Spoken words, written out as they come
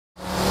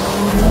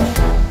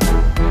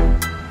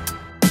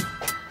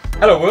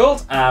Hello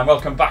world and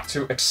welcome back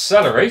to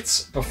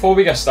Accelerate. Before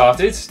we get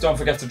started, don't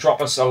forget to drop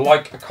us a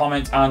like, a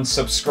comment and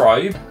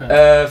subscribe.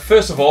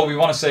 First of all, we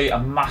want to say a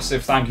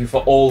massive thank you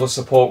for all the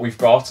support we've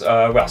got,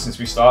 well, since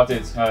we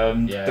started.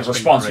 The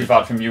response we've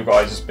had from you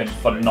guys has been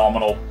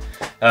phenomenal.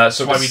 So that's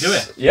why we do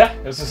it. Yeah,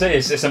 as I say,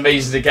 it's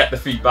amazing to get the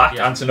feedback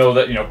and to know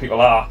that, you know,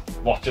 people are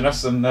watching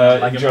us and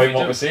enjoying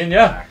what we're seeing.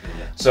 Yeah.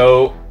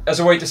 So, as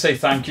a way to say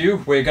thank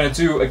you, we're going to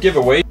do a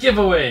giveaway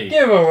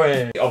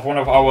of one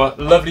of our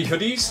lovely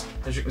hoodies,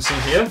 as you can see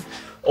here.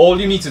 All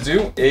you need to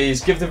do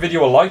is give the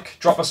video a like,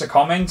 drop us a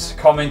comment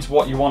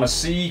what you want to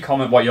see,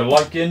 comment what you're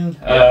liking,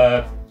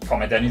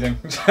 comment anything,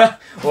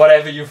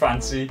 whatever you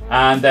fancy,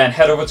 and then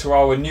head over to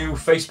our new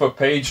Facebook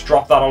page,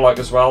 drop that a like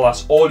as well.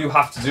 That's all you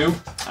have to do.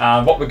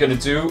 And what we're going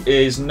to do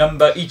is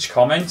number each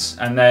comment,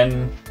 and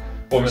then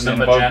a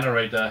number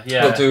generator,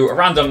 we'll do a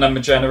random number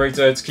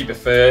generator to keep it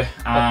fair.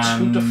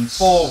 And 2 to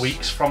 4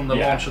 weeks from the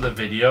launch of the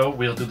video,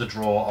 we'll do the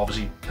draw,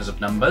 obviously because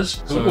of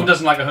numbers. So, who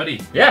doesn't like a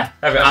hoodie? Yeah,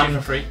 especially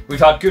for free. We've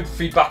had good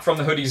feedback from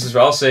the hoodies as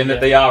well, saying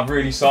that they are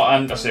really soft,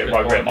 and I say it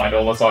by great mind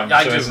all the time. Yeah,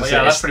 I do.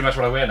 That's pretty much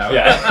what I wear now.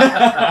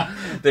 Yeah,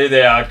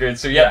 they are good.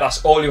 So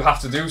that's all you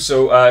have to do.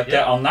 So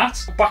get on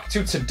that. Back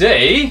to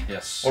today.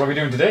 Yes. What are we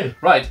doing today?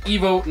 Right,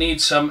 Evo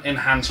needs some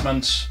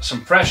enhancements,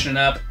 some freshening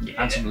up,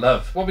 and some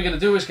love. What we're going to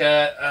do is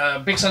get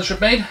a big sunstrip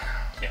made.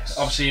 Yes.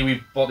 Obviously,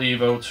 we bought the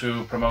Evo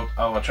to promote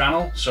our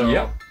channel,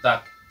 so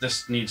that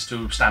this needs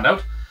to stand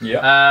out.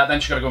 Yeah.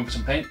 Then she's got to go in for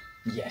some paint.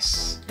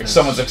 Yes. If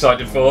someone's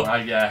excited for.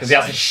 Yeah. Because he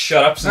hasn't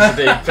shut up since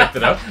the day he picked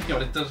it up. Yeah,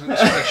 but it doesn't.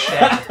 It's like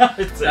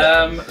a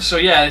shed. So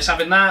yeah, it's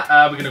having that.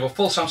 We're going to go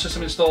full sound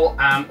system install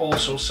and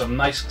also some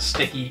nice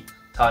sticky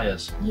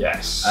tyres.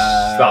 Yes.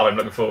 That I'm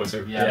looking forward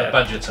to. Yeah, the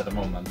budget's at the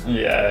moment.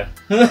 Yeah.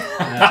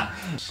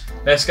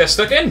 Let's get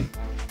stuck in.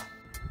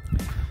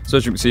 So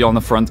as you can see on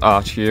the front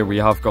arch here, we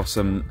have got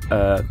some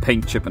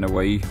paint chipping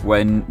away.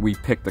 When we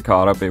picked the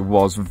car up, it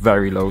was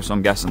very low, so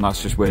I'm guessing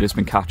that's just where it's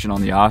been catching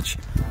on the arch.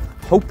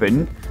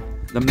 Hoping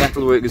the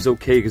metalwork is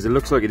okay, because it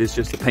looks like it is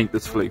just the paint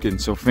that's flaking,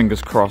 so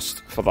fingers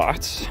crossed for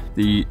that.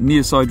 The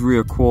near side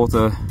rear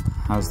quarter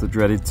has the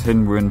dreaded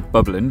tin ring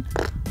bubbling.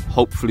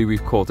 Hopefully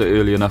we've caught it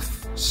early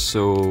enough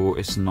so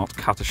it's not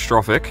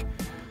catastrophic,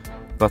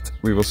 but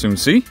we will soon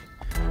see.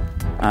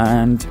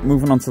 And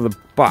moving on to the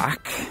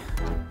back,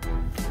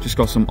 just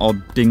got some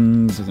odd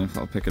dings, I don't know if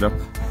I'll pick it up,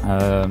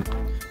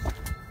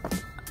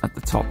 at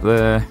the top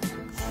there,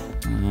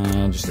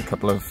 and just a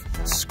couple of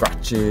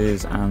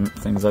scratches and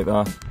things like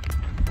that.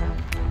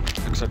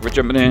 Looks like we're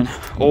jumping in,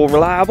 all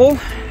reliable.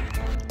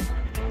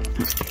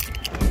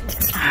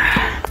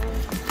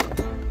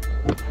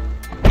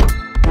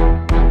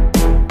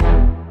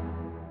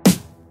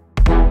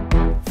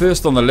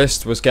 First on the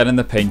list was getting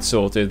the paint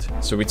sorted,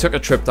 so we took a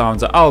trip down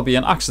to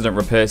Albion Accident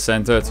Repair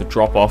Centre to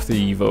drop off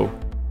the Evo.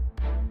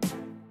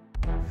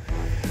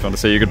 Trying to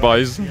say your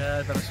goodbyes? Yeah,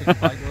 I've got to say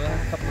goodbye to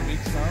her. A couple of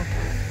weeks now.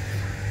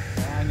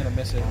 I'm going to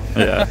miss it.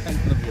 Yeah. I'm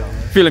going to be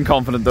honest. Feeling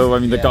confident though. I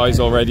mean, the guy's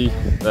already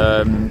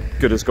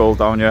good as gold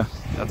down here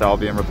at the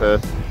Albion Repair.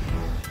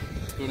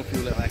 Doing a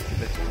few little extra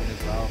bits with it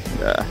as well.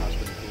 Yeah. That's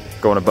really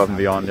cool. Going above and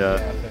beyond, I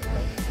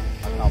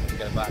can't wait to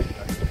get it back.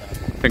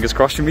 Fingers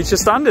crossed you meet your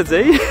standards,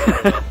 eh?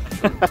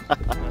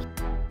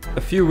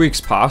 A few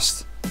weeks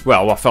passed.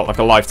 Well, what felt like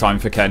a lifetime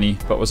for Kenny,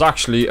 but was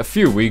actually a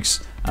few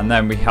weeks. And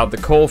then we had the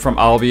call from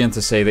Albion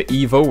to say the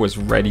Evo was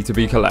ready to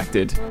be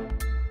collected.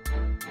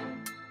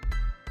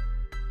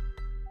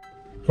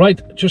 Right,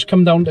 just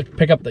come down to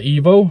pick up the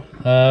Evo.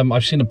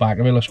 I've seen the back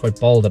of it, looks quite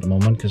bald at the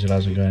moment because it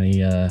hasn't got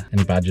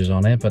any badges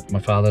on it, but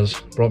my father's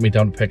brought me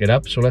down to pick it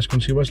up, so let's go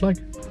and see what it's like.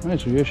 Right,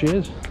 so here she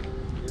is.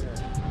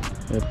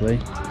 Fair play.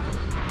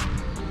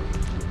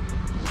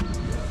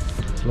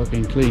 It's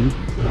looking clean.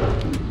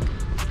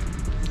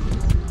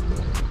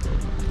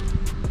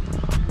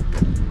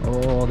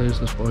 Oh, there's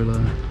the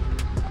spoiler.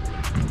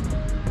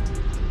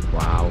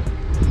 Wow,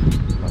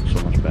 that's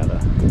so much better.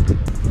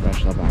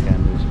 Fresh that back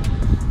end is.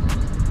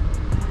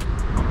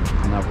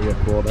 And that rear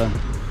quarter.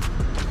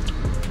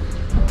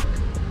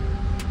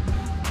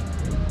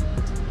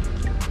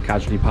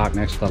 Casually parked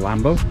next to the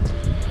Lambo.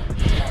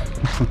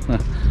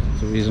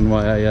 That's the reason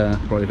why I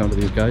brought it down to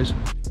these guys.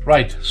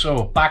 Right,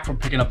 so back from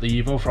picking up the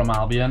Evo from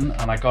Albion,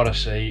 and I gotta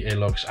say it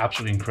looks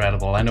absolutely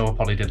incredible. I know it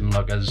probably didn't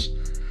look as,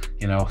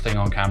 you know, thing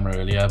on camera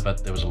earlier,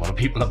 but there was a lot of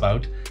people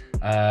about.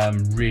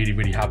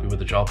 Really happy with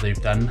the job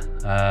they've done.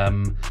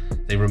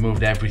 They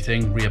removed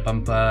everything, rear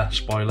bumper,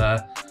 spoiler.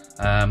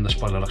 The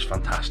spoiler looks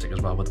fantastic as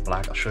well with the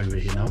black. I'll show you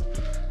here now.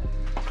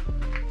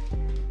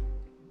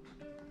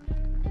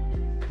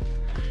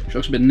 She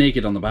looks a bit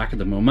naked on the back at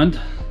the moment,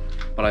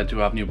 but I do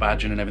have new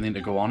badging and everything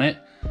to go on it.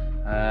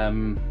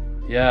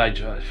 Yeah, I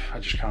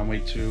just can't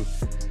wait to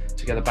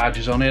get the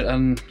badges on it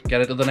and get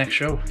it to the next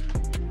show.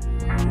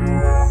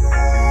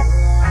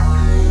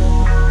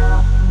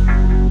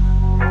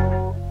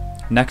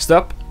 Next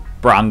up,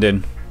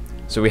 branding.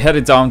 So we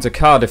headed down to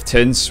Cardiff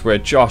Tints where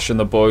Josh and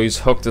the boys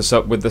hooked us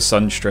up with the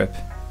sunstrip.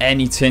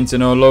 Any tint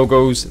in our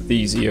logos,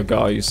 these are your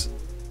guys.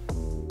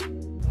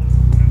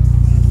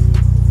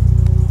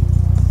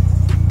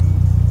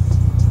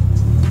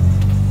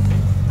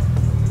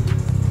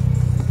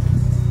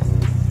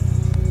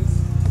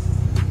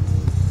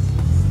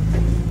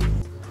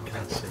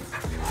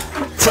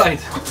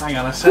 Hang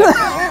on a sec, there's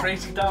some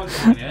crazy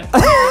dogs in here.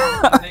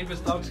 The neighbour's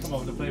dogs come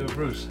over to play with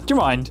Bruce. Do you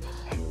mind?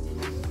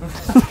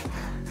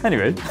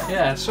 Anyway.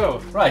 Yeah, so,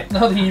 right,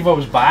 now the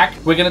Evo's back,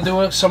 we're going to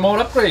do some more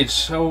upgrades.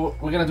 So,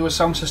 we're going to do a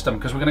sound system,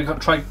 because we're going to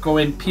try go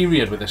in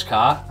period with this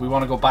car. We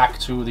want to go back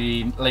to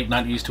the late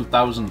 90s,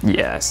 2000.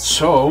 Yes.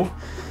 So,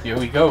 here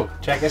we go.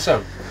 Check this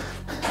out.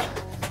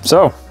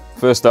 So,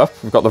 first up,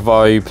 we've got the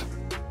Vibe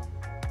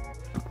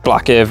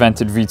Black Air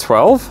Vented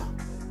V12.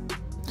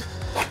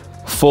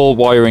 Full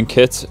wiring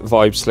kit,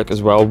 Vibe Slick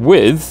as well,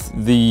 with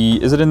the,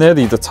 is it in there,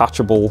 the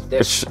detachable,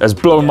 which has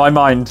blown my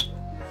mind.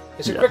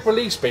 It's a quick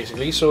release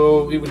basically,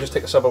 so you can just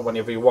take a sub out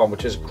whenever you want,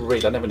 which is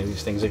great. I never knew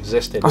these things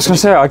existed. I was going to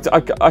say,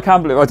 I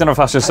can't believe, I don't know if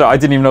that's just, I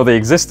didn't even know they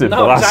existed.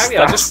 No, but exactly,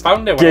 I just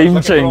found it when game I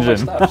was looking for all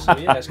changing. my stuff, so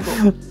yeah, it's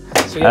cool.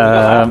 So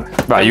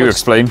yeah, right, you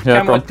explain.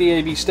 Yeah, come with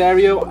DAB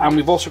stereo, and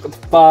we've also got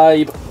the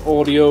Vibe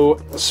audio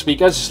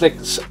speakers, Slick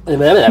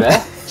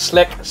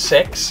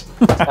 6,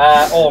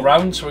 all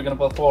round, so we're going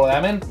to put all of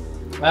them in.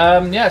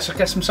 Yeah, so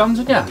get some sounds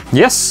in, yeah.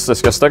 Yes,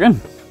 let's get stuck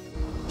in.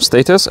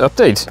 Status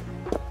update.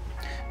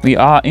 We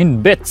are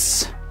in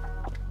bits.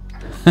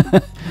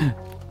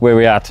 Where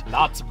we at?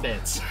 Lots of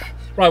bits.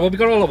 Right, well, we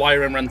got all the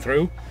wiring run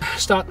through.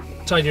 Start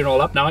tidying it all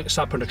up now. I can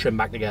start putting the trim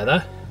back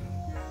together.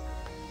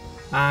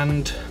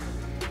 And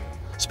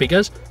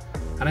speakers,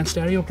 and then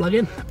stereo plug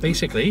in,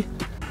 basically.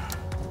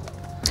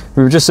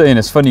 We were just saying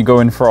it's funny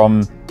going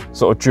from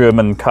sort of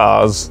German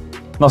cars.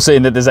 Not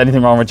saying that there's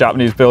anything wrong with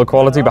Japanese build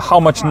quality, but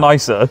how much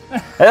nicer,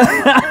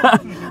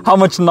 how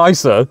much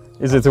nicer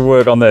is it to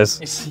work on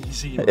this? It's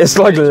easy. It's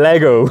like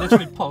Lego.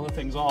 Literally pull the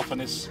things off, and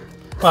it's.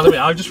 By the way,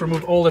 I've just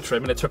removed all the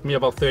trim, and it took me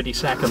about 30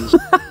 seconds.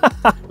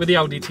 With the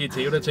Audi TT,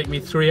 it would take me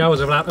 3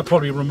 hours of that to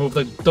probably remove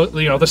the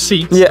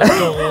seats, the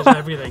doors, and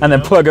everything. And then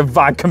plug a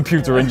VAG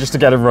computer in just to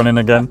get it running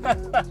again.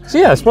 So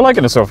yes, we're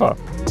liking it so far.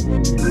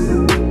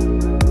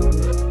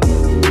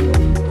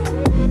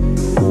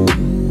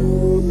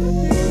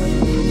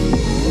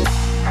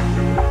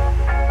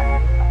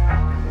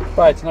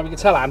 Right, so now we can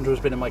tell Andrew's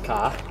been in my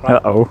car. Right?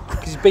 Uh-oh.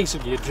 Because he's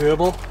basically a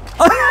gerbil.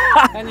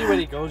 Anywhere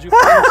he goes, you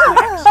find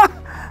snacks.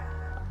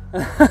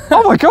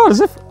 Oh my god, as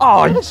if,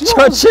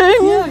 touching!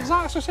 Yeah,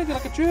 exactly. So I said, you're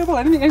like a gerbil.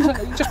 Anything,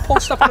 he just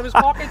pulls stuff out of his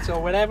pockets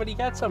or wherever he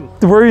gets them.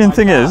 The worrying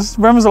thing is,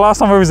 when was the last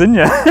time I was in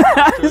here?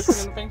 I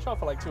was in the paint shop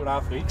for like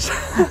 2.5 weeks.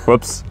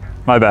 Whoops,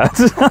 my bad.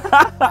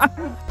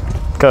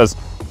 Cuz.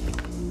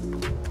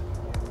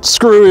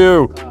 Screw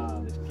you!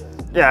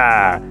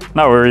 Yeah,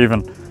 now we're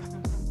even.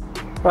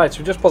 Right, so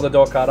we just pulled the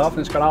door card off and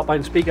it's got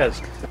Alpine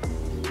speakers.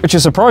 Which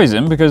is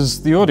surprising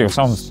because the audio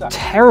sounds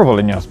terrible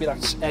in here. Must be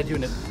that head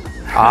unit.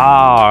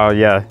 Ah,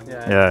 yeah.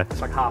 It's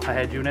like half a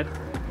head unit.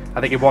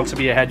 I think it wants to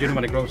be a head unit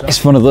when it grows up.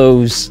 It's one of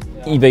those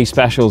eBay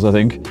specials, I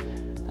think.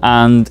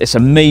 And it's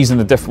amazing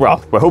the difference.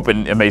 Well, we're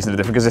hoping amazing the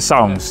difference because it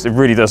sounds, it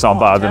really does sound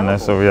bad in there,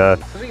 so yeah. I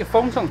think your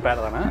phone sounds better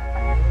than that.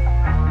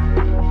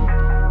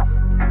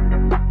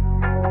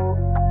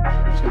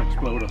 It's going to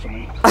explode or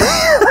something.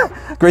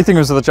 Great thing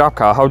was with the Jap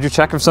car, how do you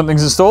check if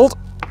something's installed?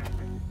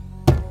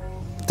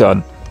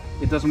 Done.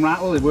 It doesn't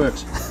rattle, it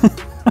works.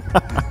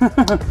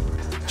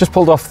 Just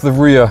pulled off the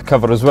rear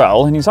cover as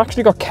well, and he's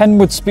actually got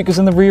Kenwood speakers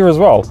in the rear as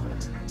well.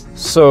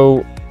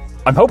 So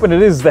I'm hoping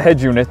it is the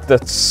head unit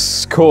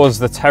that's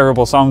caused the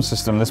terrible sound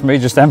system. This may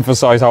just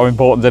emphasize how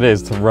important it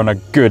is to run a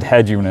good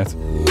head unit.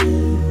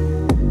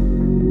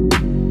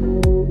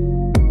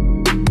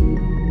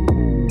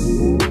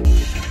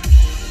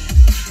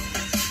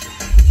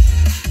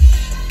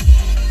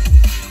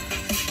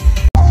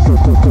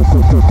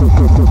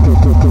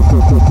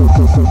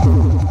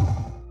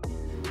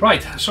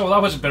 Right, so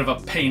that was a bit of a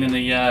pain in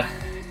the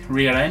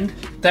rear end.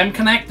 Them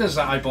connectors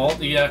that I bought,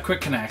 the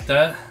quick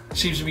connector,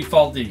 seems to be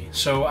faulty.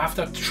 So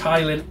after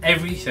trialing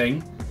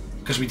everything,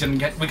 because we couldn't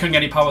get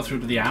any power through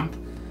to the amp,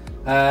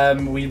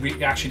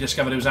 we actually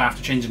discovered it was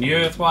after changing the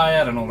earth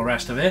wire and all the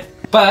rest of it.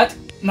 But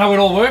now it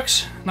all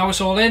works. Now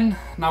it's all in.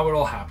 Now we're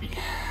all happy.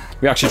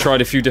 We actually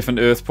tried a few different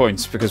earth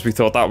points because we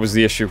thought that was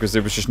the issue because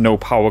there was just no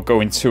power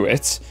going to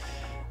it.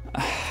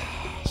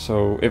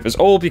 So it was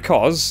all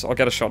because, I'll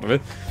get a shot of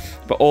it,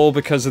 but all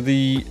because of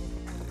the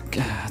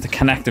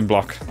connecting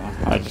block.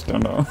 I just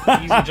don't know.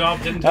 Easy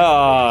job, didn't it?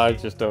 I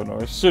just don't know.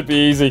 It should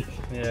be easy.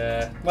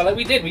 Yeah. Well,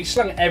 we did. We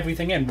slung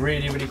everything in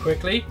really, really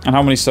quickly. And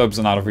how many subs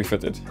and that have we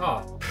fitted?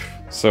 Oh.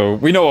 So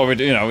we know what we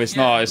do. You know, it's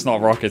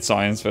not rocket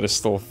science, but it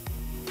still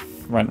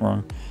went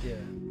wrong. Yeah.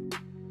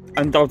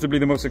 Undoubtedly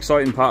the most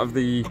exciting part of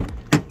the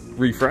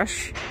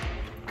refresh.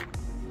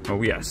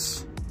 Oh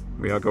yes,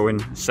 we are going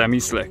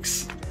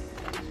semi-slicks.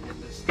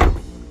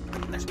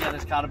 Let's get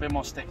this car a bit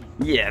more sticky.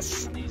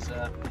 Yes.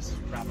 Let's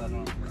wrap that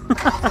on.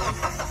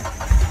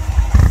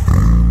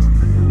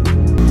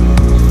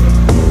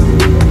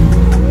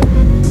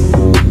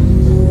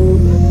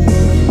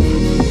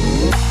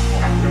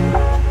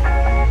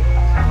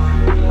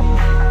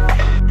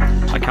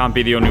 I can't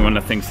be the only one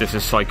that thinks this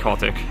is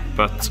psychotic,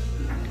 but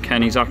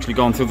Kenny's actually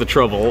gone through the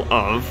trouble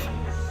of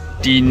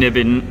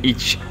denibbing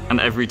each and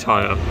every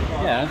tyre.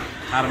 Yeah,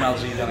 Adam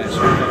LZ done it,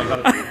 so I got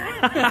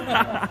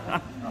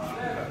it.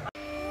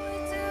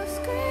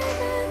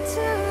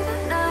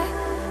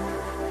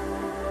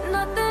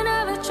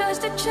 tries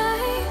to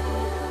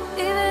change,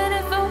 even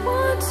if I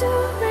want to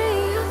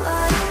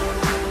realize.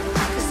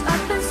 'Cause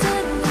I've been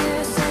sitting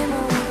here, same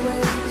old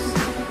ways,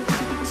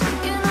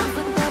 taking off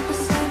without the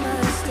same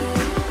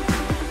mistake.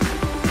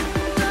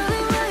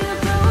 Darling, will you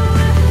go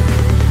away?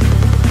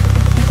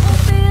 It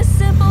won't be as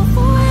simple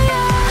for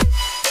you.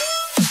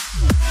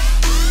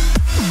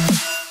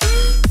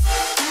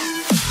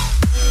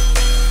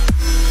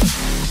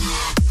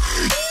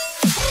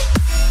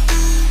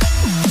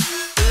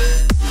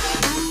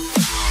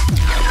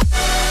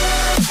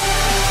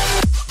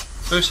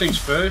 First things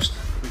first,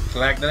 we've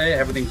collected it,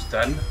 everything's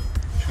done.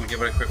 Just going to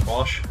give it a quick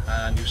wash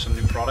and use some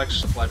new products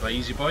supplied by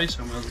EazyBoyz,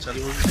 and we'll tell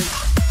you what we think.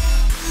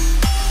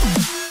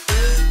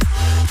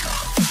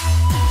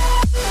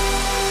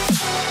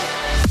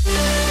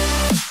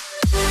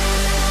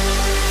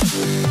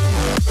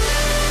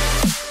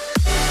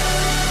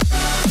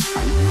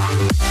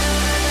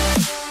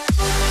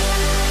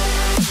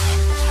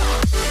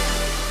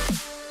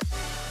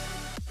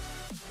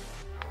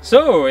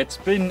 So it's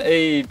been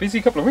a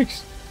busy couple of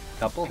weeks.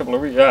 Couple of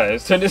weeks, yeah.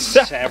 It's turned into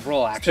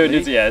several actually.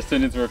 It's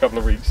turned into a couple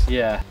of weeks.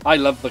 Yeah, I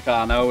love the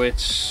car now.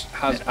 It's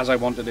as I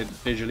wanted it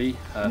visually.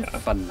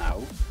 Fun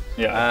now.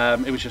 Yeah.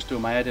 It was just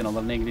doing my head in on the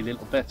niggly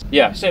little bits.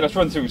 Yeah. So let's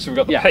run through. So we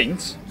got the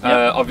paint.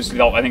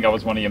 Obviously, I think that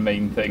was one of your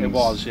main things. It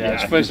was. Yeah.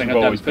 It's the first thing I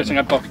done. First thing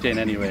I booked in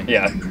anyway.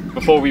 Yeah.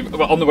 Before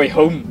on the way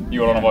home,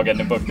 you were on about getting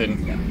it booked in.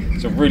 Yeah.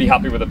 So really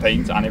happy with the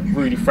paint, and it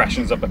really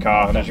freshens up the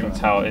car. And as you can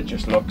tell, it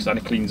just looks and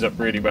it cleans up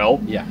really well.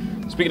 Yeah.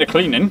 Speaking of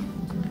cleaning.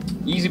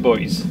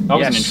 EazyBoyz. That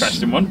was an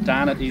interesting one.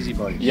 Dan at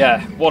EazyBoyz.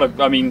 Yeah,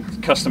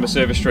 customer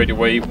service straight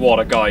away. What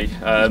a guy.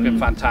 He's been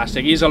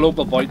fantastic. He's a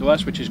local boy to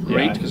us, which is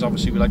great because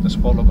obviously we like to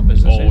support local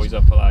businesses. Always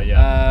up for that,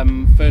 yeah.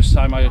 First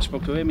time I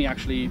spoke to him, he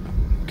actually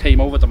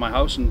came over to my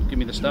house and gave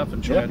me the stuff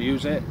and showed me how to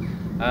use it.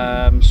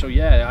 So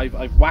yeah,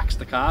 I've waxed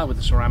the car with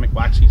the ceramic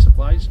wax he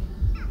supplies.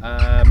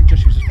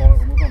 Just used his fallout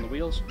remover on the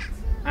wheels.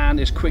 And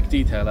his quick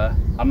detailer,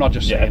 I'm not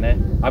just saying it,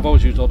 I've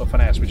always used Auto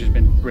Finesse, which has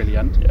been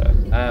brilliant.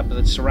 Yeah. But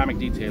the ceramic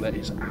detailer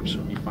is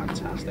absolutely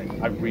fantastic.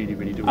 I really,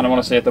 really do. And I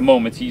want to say at the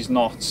moment, it's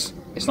not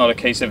a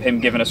case of him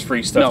giving us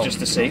free stuff just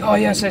to say, oh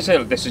yes,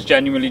 this is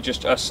genuinely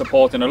just us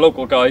supporting a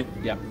local guy,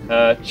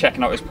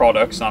 checking out his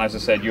products. And as I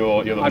said,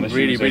 you're the one I'm that's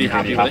really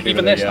happy with it.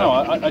 Even this now,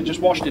 I just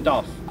washed it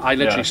off. I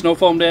literally snow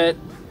foamed it,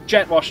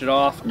 jet washed it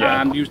off,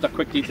 and used that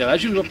quick detailer.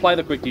 As you apply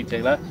the quick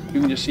detailer, you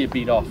can just see it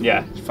bead off.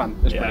 Yeah, it's fun.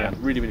 It's brilliant.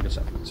 Really, really good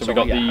stuff. So we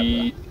got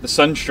the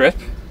sunstrip,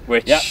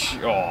 which yes,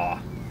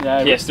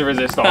 the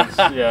resistance.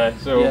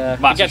 So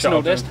massive shout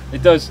out.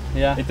 It does.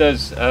 Yeah, it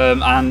does.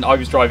 And I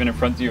was driving in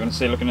front of you and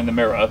looking in the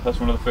mirror. That's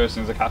one of the first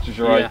things that catches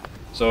your eye.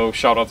 So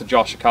shout out to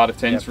Josh at Cardiff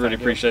Tints. Really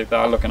appreciate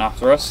that, looking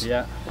after us.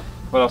 Yeah.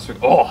 What else?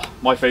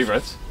 My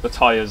favourite, the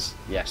tyres.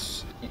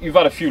 Yes. You've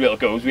had a few little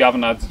goes. We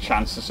haven't had the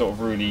chance to sort of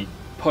really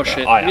push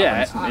it.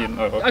 I've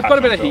got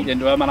a bit of heat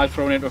into them, and I've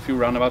thrown into a few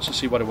roundabouts to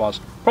see what it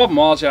was. Problem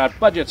was, I had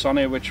budgets on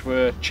it which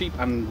were cheap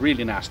and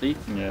really nasty,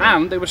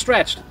 and they were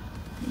stretched.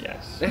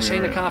 Yes. This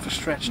ain't a car for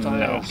stretched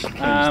tyres.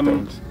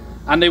 No,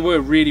 and they were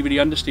really, really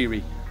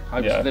understeery.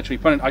 I was literally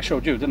putting. I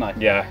showed you, didn't I?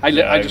 Yeah.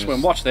 I just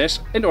went, watch this,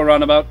 into a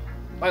roundabout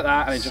like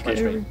that, and it just went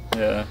straight.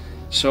 Yeah.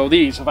 So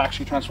these have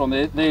actually transformed.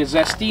 The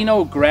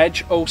Zestino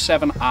Gredge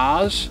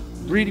 07Rs.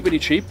 Really, really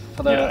cheap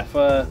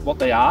for what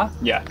they are.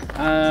 Yeah.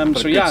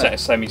 So good set of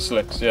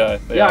semi-slicks. Yeah.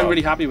 I'm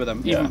really happy with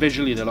them. Even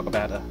visually, they look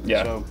better.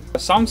 Yeah. So. The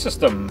sound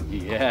system.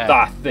 Yeah.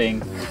 That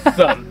thing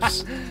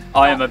thumps.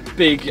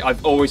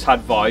 I've always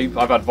had Vibe.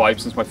 I've had Vibe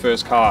since my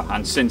first car,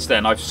 and since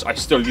then I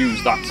still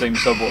use that same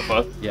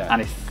subwoofer. Yeah.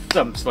 And it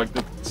thumps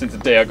since the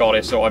day I got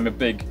it. So I'm a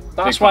big.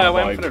 That's why I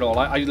went for it all.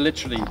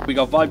 We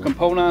got Vibe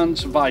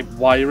components, Vibe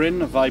wiring,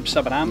 Vibe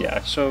sub and amp.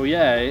 Yeah. So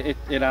yeah,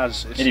 it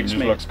has. It even just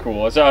looks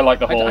cool. So I like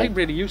the whole. I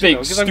really use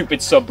big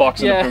stupid sub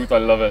box in the booth. I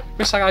love it.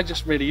 It's like I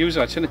just really use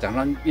it. I turn it down,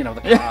 and the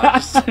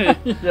car.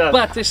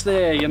 But it's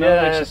there,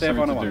 it's just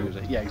everyone wants to use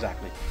it. Yeah,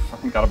 exactly. I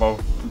think that about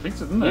completes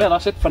it, isn't it? Yeah,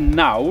 that's it for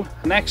now.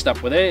 Next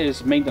up with it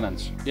is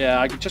maintenance. Yeah,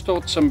 I just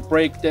bought some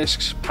brake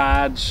discs,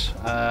 pads,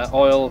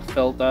 oil,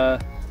 filter.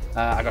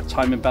 I got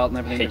timing belt and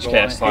everything.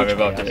 HKS timing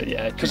belt,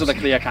 because of the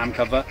clear cam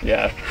cover.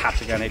 Yeah, had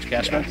to get an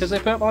HKS one because they're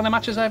purple and it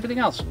matches everything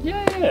else.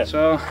 Yeah.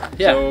 So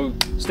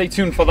stay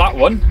tuned for that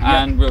one,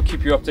 and we'll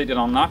keep you updated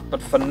on that.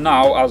 But for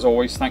now, as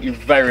always, thank you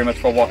very much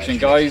for watching,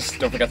 guys.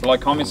 Don't forget to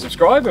like, comment,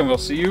 subscribe, and we'll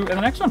see you in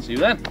the next one. See you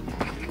then.